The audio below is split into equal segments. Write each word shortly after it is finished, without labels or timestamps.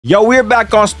Yo, we're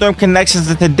back on Storm Connections,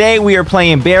 and today we are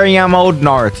playing Barrier mode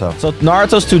Naruto. So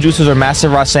Naruto's two jutsus are Massive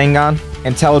Rasengan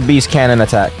and Telebeast Cannon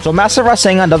Attack. So Massive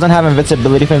Rasengan doesn't have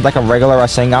invincibility frames like a regular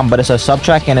Rasengan, but it's a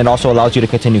sub-track and it also allows you to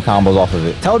continue combos off of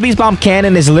it. Telebeast Bomb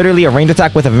Cannon is literally a ranged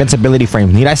attack with invincibility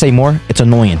frames. Need I say more? It's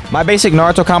annoying. My basic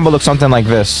Naruto combo looks something like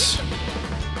this.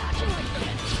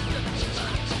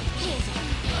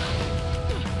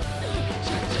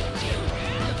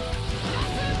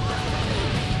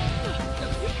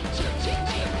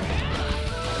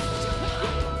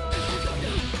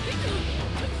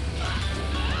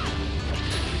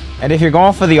 And if you're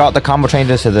going for the ult, the combo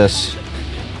changes to this.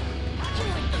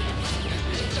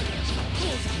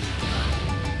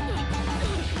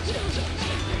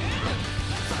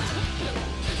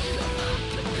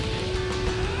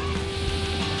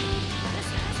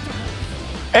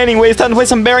 Anyways, time to play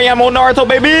some Barrier mode Naruto,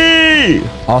 baby!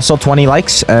 Also, 20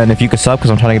 likes, and if you could sub, because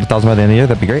I'm trying to get 1,000 by the end of the year,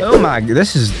 that'd be great. Oh my,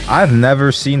 this is... I've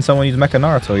never seen someone use Mecha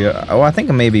Naruto yet. Oh, I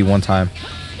think maybe one time.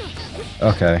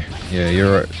 Okay. Yeah,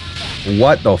 you're...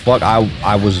 What the fuck?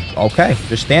 I was... Okay.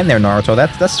 Just stand there, Naruto.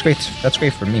 That's great. That's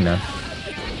great for me, man.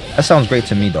 That sounds great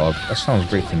to me, dog. That sounds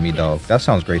great to me, dog. That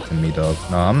sounds great to me, dog.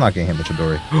 No, I'm not getting hit with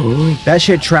Chidori. That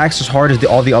shit tracks as hard as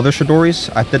all the other Chidoris.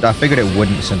 I figured it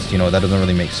wouldn't since, you know, that doesn't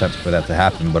really make sense for that to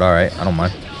happen. But alright, I don't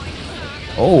mind.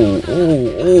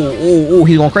 Oh,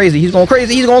 he's going crazy. He's going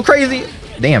crazy. He's going crazy.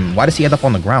 Damn, why does he end up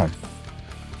on the ground?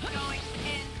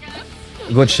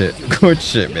 Good shit. Good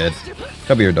shit, man.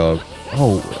 Come here, dog.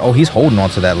 Oh, he's holding on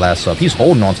to that last sub. He's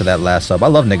holding on to that last sub. I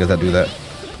love niggas that do that.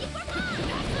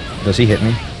 Does he hit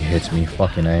me? He hits me.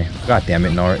 Fucking A. God damn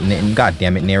it, Naruto. God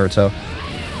damn it, Naruto.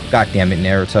 God damn it,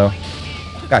 Naruto.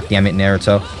 God damn it,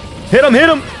 Naruto. Hit him, hit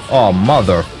him! Oh,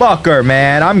 motherfucker,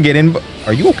 man. I'm getting...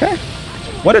 Are you okay?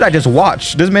 What did I just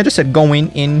watch? This man just said going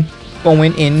in.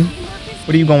 Going in.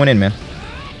 What are you going in, man?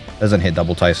 Doesn't hit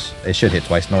double twice. It should hit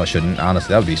twice. No, it shouldn't.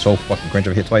 Honestly, that would be so fucking cringe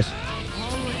if it hit twice.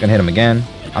 Gonna hit him again.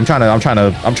 I'm trying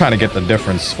to get the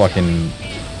difference. Fucking.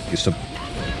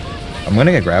 I'm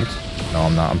gonna get grabbed. No,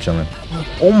 I'm not. I'm chilling.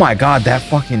 Oh my god, that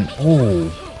fucking.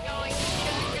 Oh.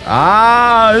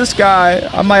 Ah, this guy.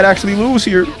 I might actually lose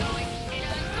here.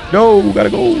 No, gotta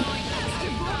go.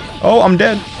 Oh, I'm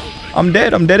dead. I'm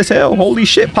dead. I'm dead as hell. Holy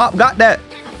shit, Pop got that.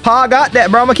 Pa got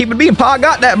that, bro. I'm gonna keep it beating. Pa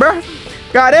got that, bro.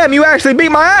 Goddamn, you actually beat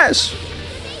my ass.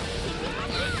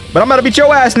 But I'm about to beat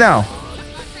your ass now.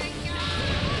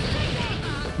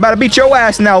 About to beat your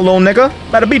ass now, little nigga.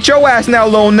 About to beat your ass now,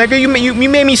 little nigga. You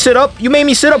made me sit up. You made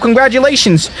me sit up.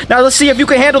 Congratulations. Now let's see if you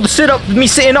can handle the sit up. Me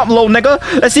sitting up, little nigga.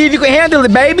 Let's see if you can handle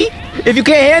it, baby. If you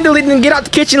can't handle it, then get out the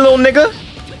kitchen, little nigga.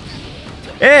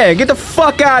 Yeah, get the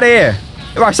fuck out of here.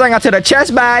 If I sang out to the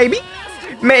chest, baby.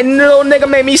 Man, little nigga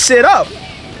made me sit up.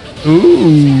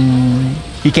 Ooh.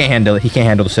 He can't handle it. He can't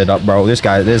handle the sit up, bro. This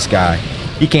guy.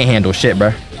 He can't handle shit,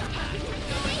 bro.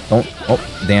 Don't. Oh,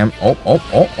 damn. Oh.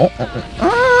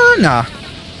 Nah.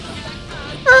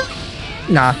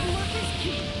 Nah.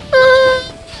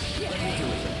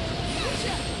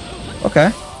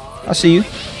 Okay. I see you.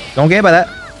 Don't get by that.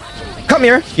 Come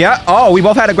here. Yeah. Oh, we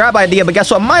both had a grab idea, but guess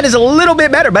what? Mine is a little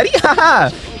bit better, buddy. Haha.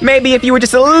 Maybe if you were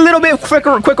just a little bit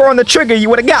quicker on the trigger, you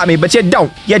would have got me, but you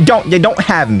don't. You don't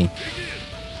have me.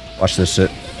 Watch this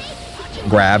shit.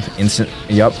 Grab. Instant.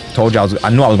 Yup. Told you I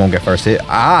knew I was gonna get first hit.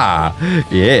 Ah.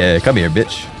 Yeah. Come here,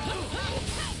 bitch.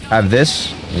 Have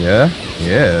this. Yeah,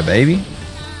 baby.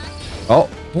 Oh.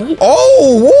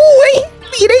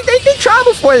 They tried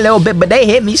before a little bit, but they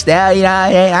hit me still. You know,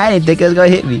 I didn't think it was gonna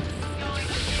hit me.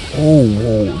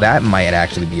 Oh, that might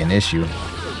actually be an issue.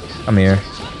 Come here.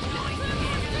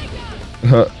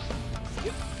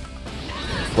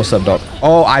 What's up, dog?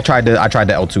 Oh, I tried the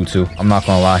L2 too. I'm not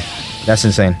gonna lie. That's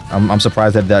insane. I'm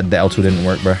surprised that the L2 didn't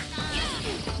work, bro.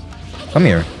 Come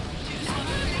here.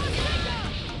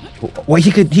 Wait,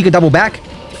 he could double back?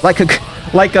 Like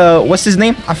what's his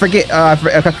name? I forget.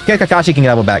 Kakashi can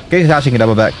double back. Kakashi can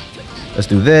double back. Let's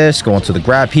do this. Go into the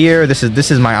grab here. This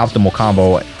is my optimal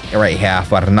combo right here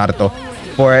for Naruto.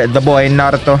 For the boy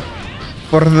Naruto.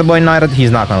 For the boy Naruto.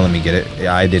 He's not gonna let me get it.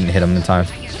 Yeah, I didn't hit him in time.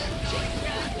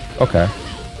 Okay.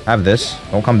 Have this.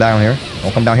 Don't come down here.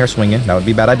 Don't come down here swinging. That would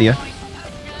be a bad idea.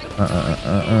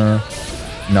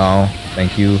 No.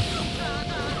 Thank you.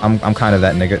 I'm kind of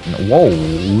that nigga. Whoa,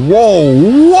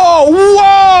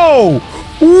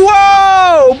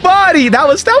 buddy. That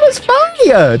was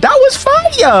fire. That was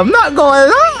fire. I'm not gonna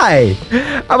lie.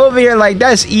 I'm over here like,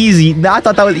 that's easy. I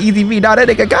thought that was easy me. Now that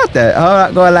nigga got that. I'm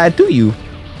not gonna lie to you.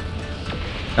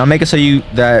 Now make it so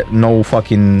that no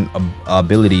fucking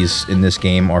abilities in this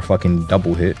game are fucking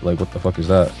double hit. Like, what the fuck is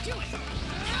that?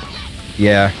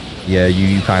 Yeah,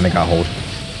 you kind of got hold.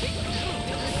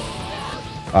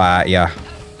 Yeah.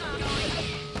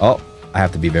 Oh, I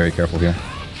have to be very careful here.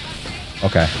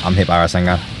 Okay, I'm hit by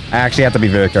Rasengan. I actually have to be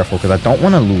very careful because I don't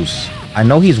want to lose. I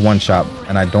know he's one shot,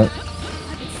 and I don't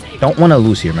want to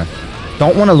lose here, man.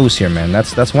 Don't want to lose here, man.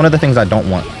 That's one of the things I don't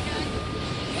want.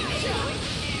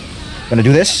 Gonna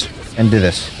do this and do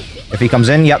this. If he comes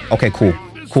in, yep. Okay, cool.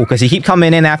 Cool, because he kept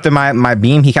coming in after my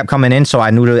beam. He kept coming in, so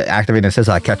I knew to activate it since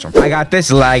I catch him. I got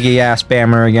this laggy ass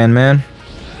spammer again, man.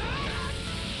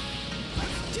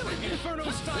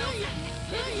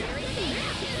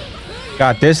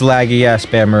 Got this laggy ass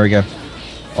spammer again.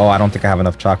 Oh, I don't think I have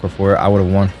enough chakra for it. I would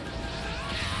have won.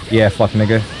 Yeah, fuck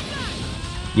nigga.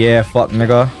 Yeah, fuck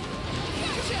nigga.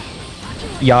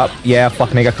 Yup. Yeah, fuck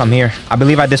nigga, come here. I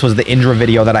believe this was the Indra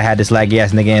video that I had this laggy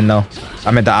ass nigga in though.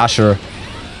 I meant the Ashura.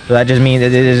 So that just means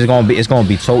it's gonna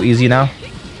be so easy now.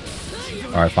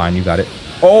 Alright, fine, you got it.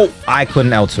 Oh, I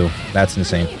couldn't L2. That's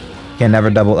insane. Can never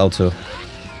double L2.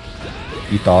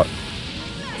 You thought.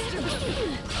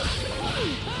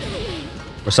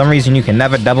 For some reason you can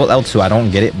never double L2. I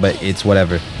don't get it, but it's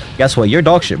whatever. Guess what? You're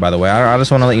dog shit, by the way. I just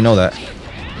want to let you know that.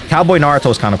 Cowboy Naruto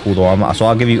is kind of cool though. So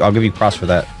I'll give you props for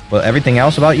that. But everything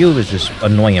else about you is just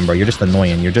annoying, bro. You're just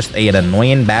annoying. You're just an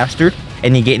annoying bastard,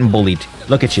 and you're getting bullied.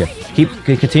 Look at you.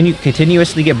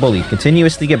 Continuously get bullied.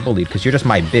 Continuously get bullied, because you're just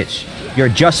my bitch. You're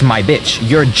just my bitch.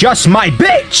 You're just my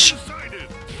bitch.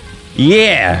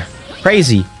 Yeah.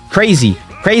 Crazy. Crazy.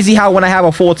 Crazy how when I have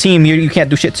a full team, you can't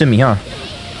do shit to me, huh?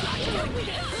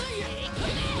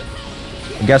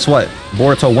 And guess what?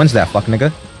 Boruto wins that, fuck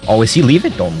nigga. Oh, is he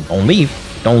leaving? Don't leave.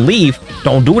 Don't leave.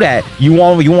 Don't do that. You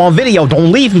want video?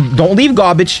 Don't leave. Don't leave,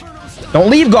 garbage. Don't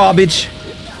leave, garbage.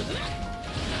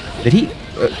 Did he?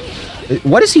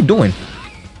 What is he doing?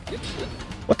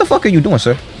 What the fuck are you doing,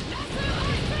 sir?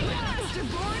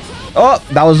 Oh,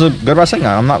 that was a good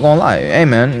Rasengan. I'm not gonna lie. Hey,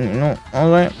 man. No,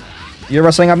 all right. Your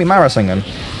Rasengan beat my Rasengan.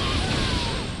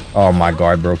 Oh my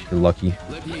god, bro. You're lucky.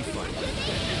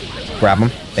 Grab him.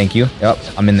 Thank you. Yep.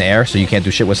 I'm in the air, so you can't do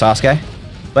shit with Sasuke.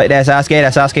 But that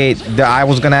Sasuke, I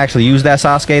was gonna actually use that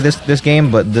Sasuke this game,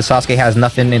 but the Sasuke has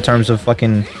nothing in terms of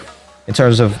fucking,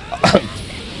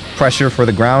 pressure for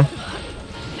the ground.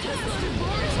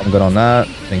 I'm good on that.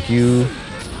 Thank you.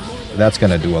 That's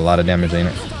gonna do a lot of damage, ain't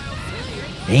it?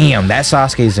 Damn, that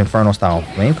Sasuke's Inferno style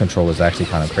flame control is actually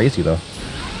kind of crazy though.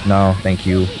 No, thank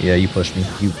you. Yeah, you pushed me.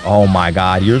 Oh my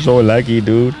god, you're so lucky,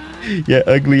 dude. Yeah,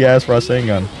 ugly ass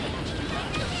Rasengan.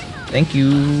 Thank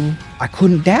you. I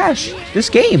couldn't dash this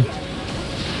game.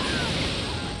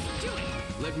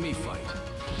 Let me fight.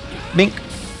 Bink.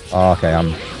 Oh, okay,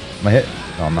 am I hit?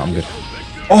 No, I'm not. I'm good.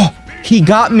 Oh, he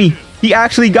got me. He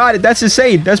actually got it. That's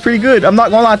insane. That's pretty good. I'm not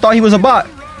gonna lie. I thought he was a bot.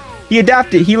 He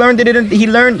adapted. He learned it. He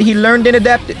learned and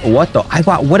adapted. What the?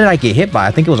 What did I get hit by?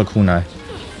 I think it was a kunai.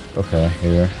 Okay,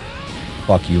 here.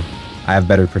 Fuck you. I have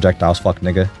better projectiles. Fuck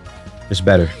nigga. Just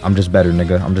better. I'm just better,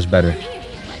 nigga. I'm just better.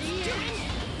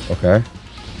 Okay.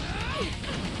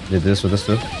 Did this with this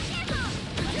too.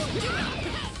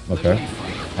 Okay.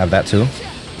 Have that too.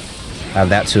 Have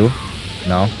that too.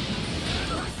 No.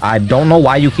 I don't know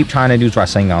why you keep trying to use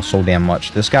Rasengan so damn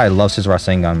much. This guy loves his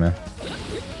Rasengan, man.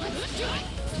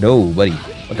 No, buddy.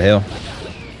 What the hell?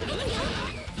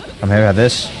 Come here, have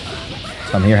this.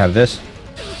 Come here, have this.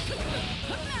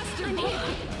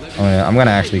 Oh, yeah, I'm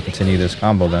gonna actually continue this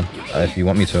combo then, if you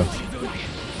want me to.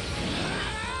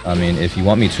 I mean, if you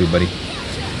want me to, buddy.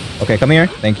 Okay, come here.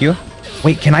 Thank you.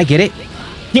 Wait, can I get it?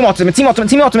 Team ultimate, team ultimate,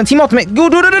 team ultimate, team ultimate. Go,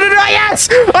 do, yes!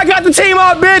 I got the team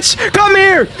up, bitch! Come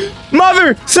here!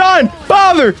 Mother, son,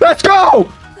 father, let's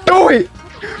go! Do it!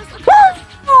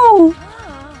 Woo!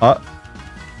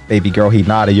 Baby girl, he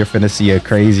nodded. You're finna see a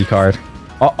crazy card.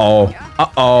 Uh-oh.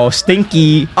 Uh-oh,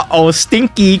 stinky. Uh-oh,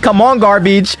 stinky. Come on,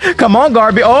 garbage. Come on,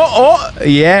 garbage. Oh,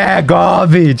 yeah,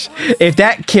 garbage. If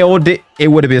that killed it, it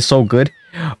would have been so good.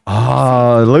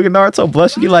 Oh, look at Naruto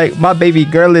blushing. Like my baby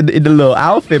girl in the little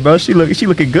outfit, bro. She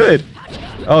looking good.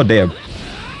 Oh, damn.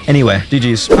 Anyway,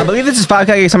 GG's. I believe this is 5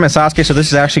 Kage Summon Sasuke, so this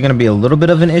is actually going to be a little bit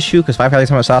of an issue because 5 Kage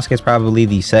Summon Sasuke is probably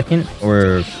the second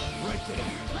or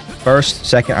first,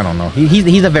 second. I don't know.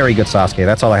 He's a very good Sasuke.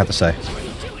 That's all I have to say.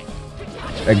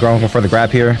 Going for the grab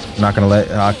here. I'm not going to let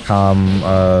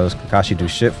Kakashi do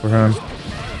shit for him.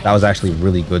 That was actually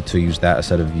really good to use that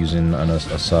instead of using a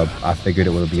sub. I figured it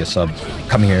would be a sub.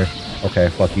 Come here. Okay,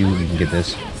 fuck you. You can get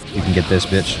this. You can get this,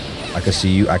 bitch. I can see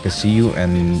you. I can see you,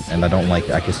 and I don't like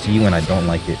it. I can see you, and I don't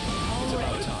like it.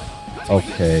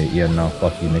 Okay, yeah, no.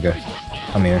 Fuck you, nigga.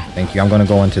 Come here. Thank you. I'm going to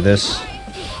go into this.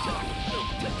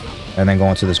 And then go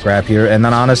into this grab here. And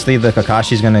then, honestly, the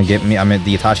Kakashi's going to get me. I mean,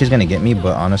 the Itachi's going to get me,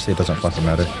 but honestly, it doesn't fucking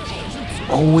matter.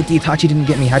 Oh, the Itachi didn't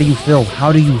get me. How do you feel?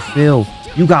 How do you feel?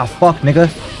 You got fucked, nigga.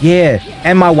 Yeah,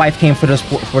 and my wife came for the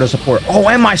support. Oh,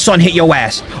 and my son hit your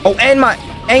ass. Oh,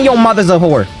 and your mother's a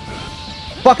whore.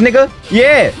 Fuck, nigga.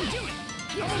 Yeah.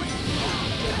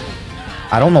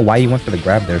 I don't know why you went for the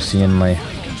grab there, seeing my...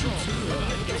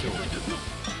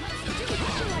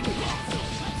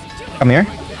 Come here.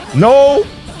 No!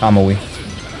 Kamui.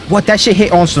 What? That shit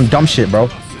hit on some dumb shit, bro.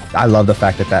 I love the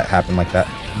fact that that happened like that.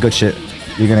 Good shit.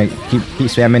 You're gonna keep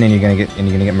spamming and you're gonna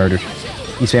get murdered.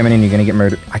 Keep spamming and you're gonna get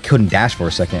murdered. I couldn't dash for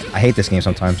a second. I hate this game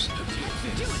sometimes.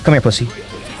 Come here, pussy.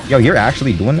 Yo, you're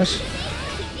actually doing this?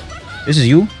 This is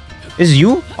you? This is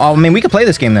you? Oh, man, we can play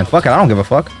this game then. Fuck it, I don't give a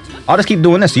fuck. I'll just keep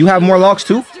doing this. You have more logs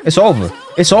too? It's over.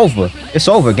 It's over. It's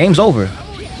over. Game's over.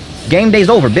 Game day's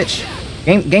over, bitch.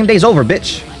 Game day's over,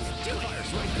 bitch.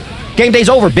 Game day's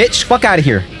over, bitch. Fuck out of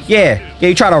here. Yeah,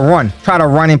 you try to run. Try to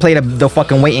run and play the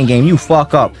fucking waiting game. You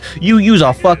fuck up. You use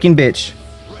a fucking bitch.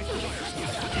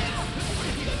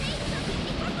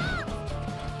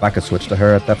 If I could switch to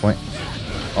her at that point.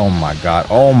 Oh my god.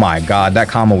 Oh my god. That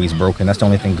Kamui's broken. That's the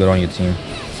only thing good on your team.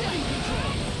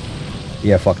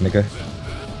 Yeah, fuck nigga.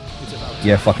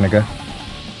 Yeah, fuck nigga.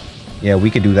 Yeah, we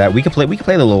could do that. We could play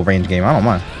the little range game. I don't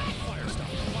mind.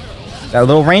 That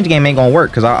little range game ain't gonna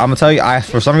work because I'm gonna tell you,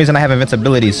 for some reason I have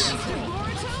invincibilities.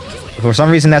 For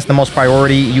some reason that's the most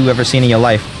priority you ever seen in your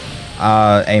life.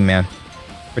 Hey man,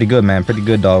 pretty good, man. Pretty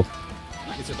good, dog.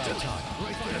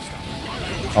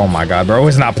 Oh my god, bro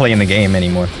is not playing the game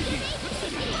anymore.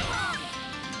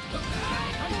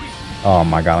 Oh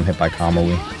my god, I'm hit by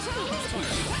Kamui.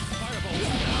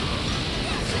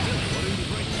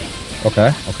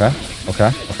 Okay.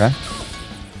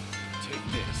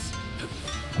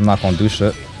 I'm not gonna do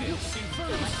shit.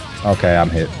 Okay, I'm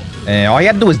hit. And all you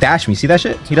have to do is dash me. See that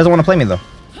shit? He doesn't want to play me though.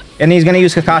 And he's gonna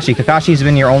use Kakashi. Kakashi's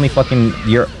been your only fucking...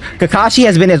 Kakashi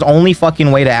has been his only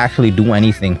fucking way to actually do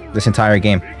anything this entire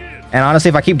game. And honestly,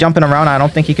 if I keep jumping around, I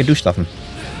don't think he could do stuff.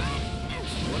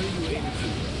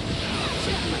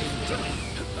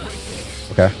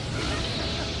 Okay.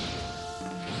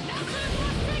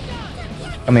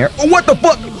 Come here. Oh, what the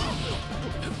fuck?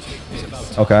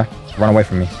 Okay. Run away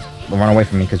from me. Run away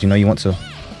from me, because you know you want to.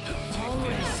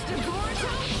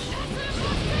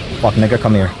 Fuck, nigga,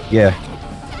 come here. Yeah.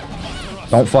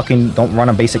 Don't run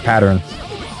a basic pattern.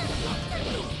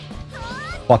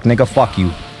 Fuck, nigga, fuck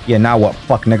you. Yeah, now what?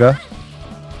 Fuck, nigga.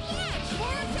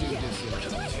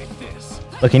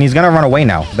 Look, and he's gonna run away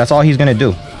now. That's all he's gonna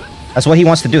do. That's what he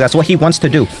wants to do. That's what he wants to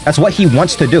do. That's what he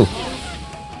wants to do.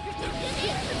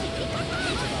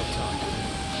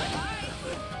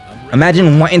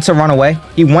 Imagine wanting to run away.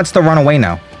 He wants to run away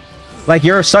now. Like,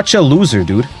 you're such a loser,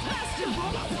 dude.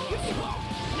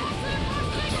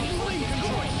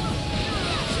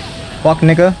 Fuck,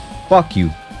 nigga. Fuck you.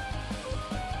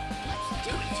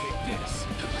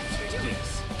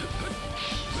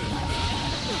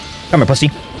 Come here, pussy.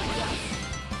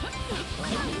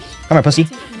 Come here, pussy.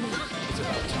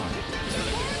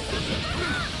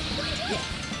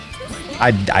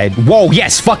 Whoa,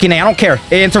 yes, fucking A, I don't care.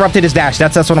 It interrupted his dash.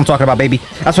 That's what I'm talking about, baby.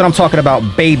 That's what I'm talking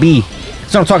about, baby.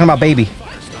 That's what I'm talking about, baby.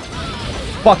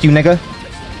 Fuck you, nigga.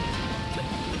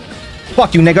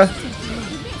 Fuck you, nigga.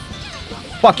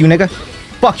 Fuck you, nigga.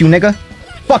 Fuck you, nigga.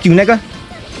 Fuck you, nigga.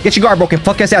 Get your guard broken.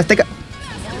 Fuck ass nigga.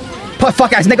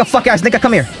 Fuck ass nigga. Fuck ass nigga.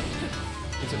 Come here.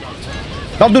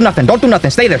 Don't do nothing. Don't do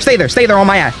nothing. Stay there. Stay there. Stay there on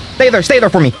my ass. Stay there. Stay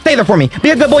there for me. Stay there for me. Be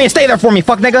a good boy and stay there for me.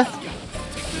 Fuck nigga.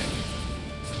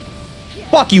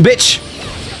 Fuck you, bitch.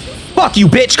 Fuck you,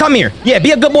 bitch. Come here. Yeah,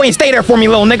 be a good boy and stay there for me,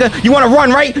 little nigga. You wanna run,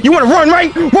 right? You wanna run,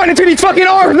 right? Run into these fucking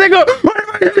arms, nigga. Run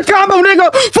into this combo, nigga.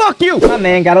 Fuck you. My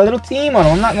man got a little team on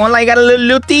him. I'm not gonna lie, he got a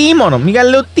little team on him. He got a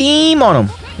little team on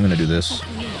him. I'm gonna do this.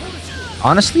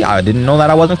 Honestly, I didn't know that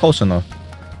I wasn't close enough.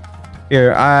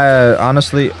 Here,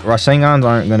 honestly, Rasengans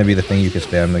aren't gonna be the thing you can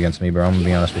spam against me, bro. I'm gonna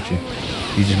be honest with you.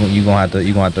 You gonna have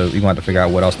to figure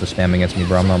out what else to spam against me,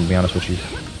 bro. I'm gonna be honest with you.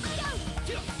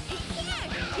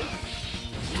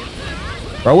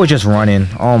 Bro, we're just running.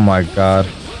 Oh my god.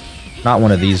 Not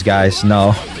one of these guys.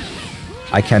 No.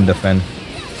 I can defend.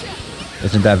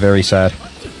 Isn't that very sad?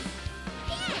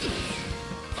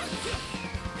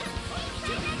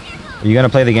 Are you gonna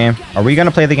play the game? Are we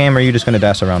gonna play the game, or are you just gonna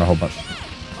dash around a whole bunch?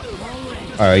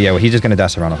 Alright, yeah, well, he's just gonna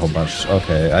dash around a whole bunch.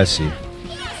 Okay, I see.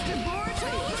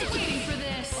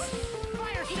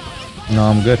 No,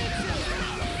 I'm good.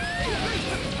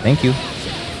 Thank you.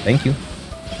 Thank you.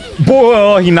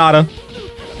 Boy, Hinata.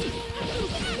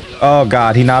 Oh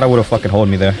god, Hinata would have fucking hold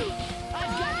me there.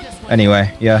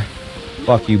 Anyway, yeah.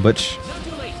 Fuck you, butch.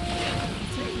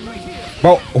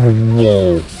 Bro,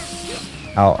 whoa.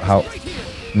 How?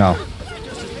 No.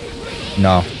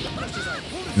 No.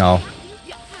 No.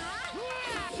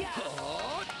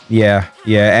 Yeah,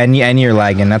 yeah, and you're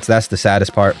lagging. That's the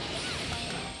saddest part.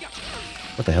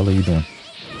 What the hell are you doing?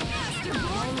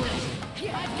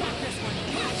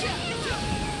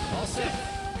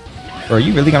 Bro, are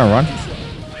you really gonna run?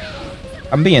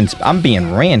 I'm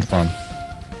being ran from.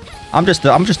 I'm just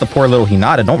a poor little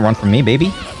Hinata. Don't run from me, baby.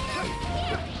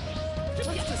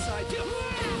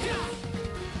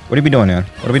 What are we doing, man?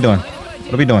 What are we doing?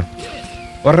 What are we doing?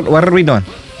 What are we doing?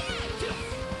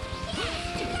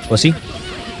 Pussy?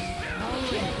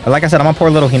 Like I said, I'm a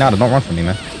poor little Hinata. Don't run from me,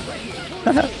 man.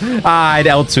 I'd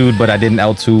L2'd, but I didn't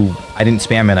L2. I didn't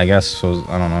spam it, I guess. So,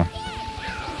 I don't know.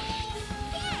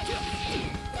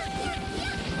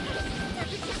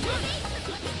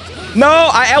 No,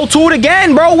 I L2'd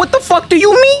again, bro. What the fuck do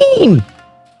you mean?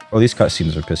 Oh, these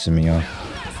cutscenes are pissing me off.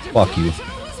 Fuck you.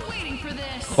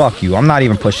 Fuck you. I'm not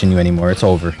even pushing you anymore. It's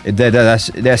over.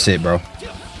 That's it, bro.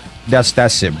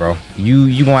 That's it, bro.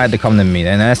 You gonna have to come to me,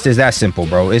 and that's just that simple,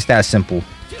 bro. It's that simple.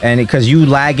 And because you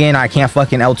lagging, I can't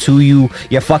fucking L2 you.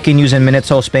 You're fucking using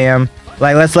Minato spam.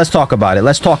 Like, let's talk about it.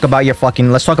 Let's talk about your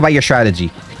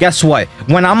strategy. Guess what?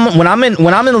 When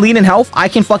I'm in lead in health, I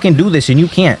can fucking do this and you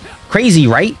can't. Crazy,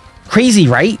 right? Crazy,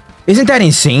 right? Isn't that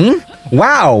insane?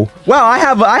 Wow. Wow, I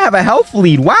have a health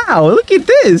lead. Wow, look at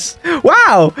this.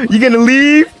 Wow. You gonna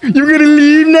leave? You're gonna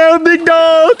leave now, big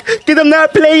dog? Cause I'm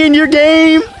not playing your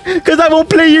game. Cause I won't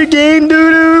play your game,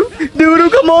 doo-doo. Doo-doo,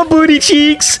 come on, booty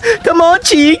cheeks. Come on,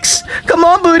 cheeks. Come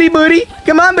on, booty.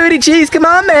 Come on, booty cheeks. Come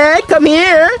on, man. Come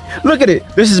here. Look at it.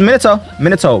 This is Minato.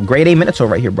 Minato. Grade A Minato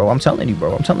right here, bro. I'm telling you,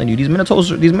 bro. I'm telling you. These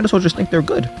Minatos just think they're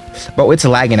good. Bro, it's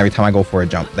lagging every time I go for a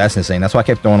jump. That's insane. That's why I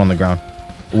kept throwing on the ground.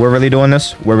 We're really doing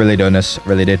this? We're really doing this.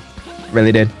 Really did.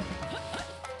 Really did.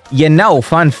 You know,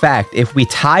 fun fact, if we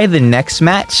tie the next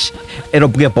match, it'll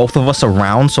get both of us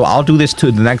around. So I'll do this to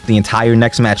the entire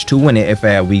next match to win it. If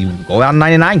we go down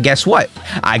 99, guess what?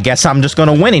 I guess I'm just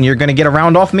gonna win and you're gonna get a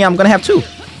round off me. I'm gonna have 2.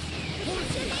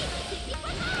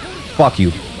 Fuck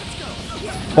you.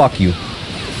 Fuck you.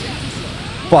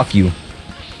 Fuck you.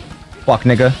 Fuck,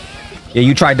 nigga. Yeah,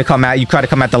 you tried to come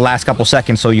at the last couple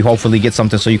seconds so you hopefully get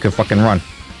something so you can fucking run.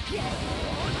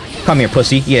 Come here,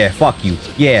 pussy. Yeah, fuck you.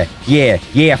 Yeah,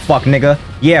 fuck nigga.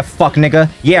 Yeah, fuck nigga.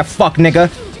 Yeah, fuck nigga.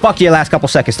 Fuck your last couple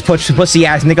seconds. Pussy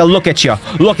ass nigga. Look at you.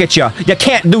 Look at you. You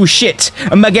can't do shit.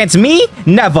 Against me?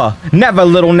 Never. Never,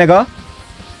 little nigga.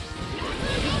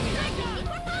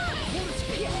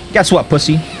 Guess what,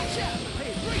 pussy?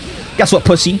 Guess what,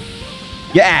 pussy?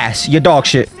 Your ass. Your dog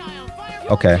shit.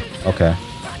 Okay, okay.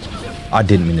 I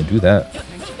didn't mean to do that.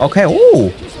 Okay,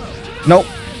 ooh. Nope.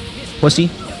 Pussy.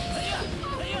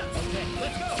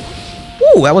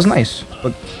 Ooh, that was nice.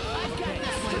 But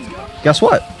guess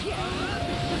what?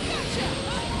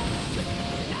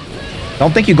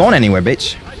 Don't think you're going anywhere,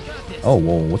 bitch. Oh,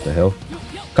 whoa, what the hell?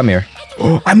 Come here.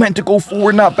 Oh, I meant to go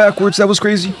forward, not backwards. That was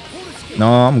crazy.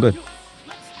 No, I'm good.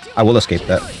 I will escape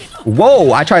that.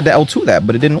 Whoa, I tried to L2 that,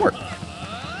 but it didn't work.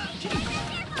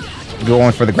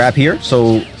 Going for the grab here,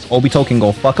 so Obito can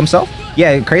go fuck himself.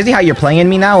 Yeah, crazy how you're playing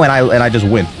me now and I just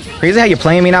win. Crazy how you're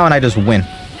playing me now and I just win.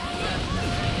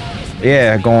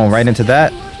 Yeah, going right into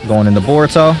that. Going into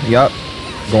Boruto. Yup.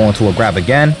 Going to a grab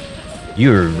again.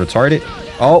 You're retarded.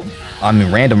 Oh, I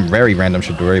mean random, very random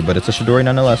Chidori, but it's a Chidori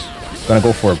nonetheless. Gonna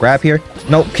go for a grab here.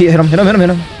 Nope, hit him.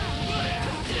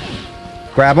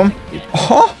 Grab him.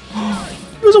 Oh,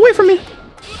 he was away from me.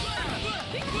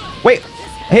 Wait,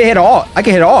 hit it all. I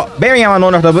can hit it all. Barry on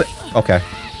Naurto, but okay.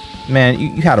 Man,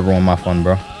 you had to ruin my fun,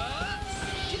 bro.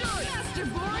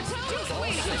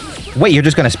 Wait, you're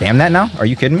just gonna spam that now? Are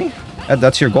you kidding me?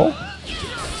 That's your goal?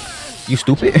 You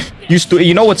stupid?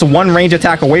 You know it's a one range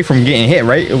attack away from getting hit,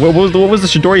 right? What was the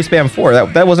Chidori spam for?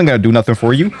 That wasn't gonna do nothing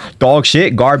for you. Dog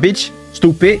shit, garbage,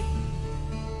 stupid.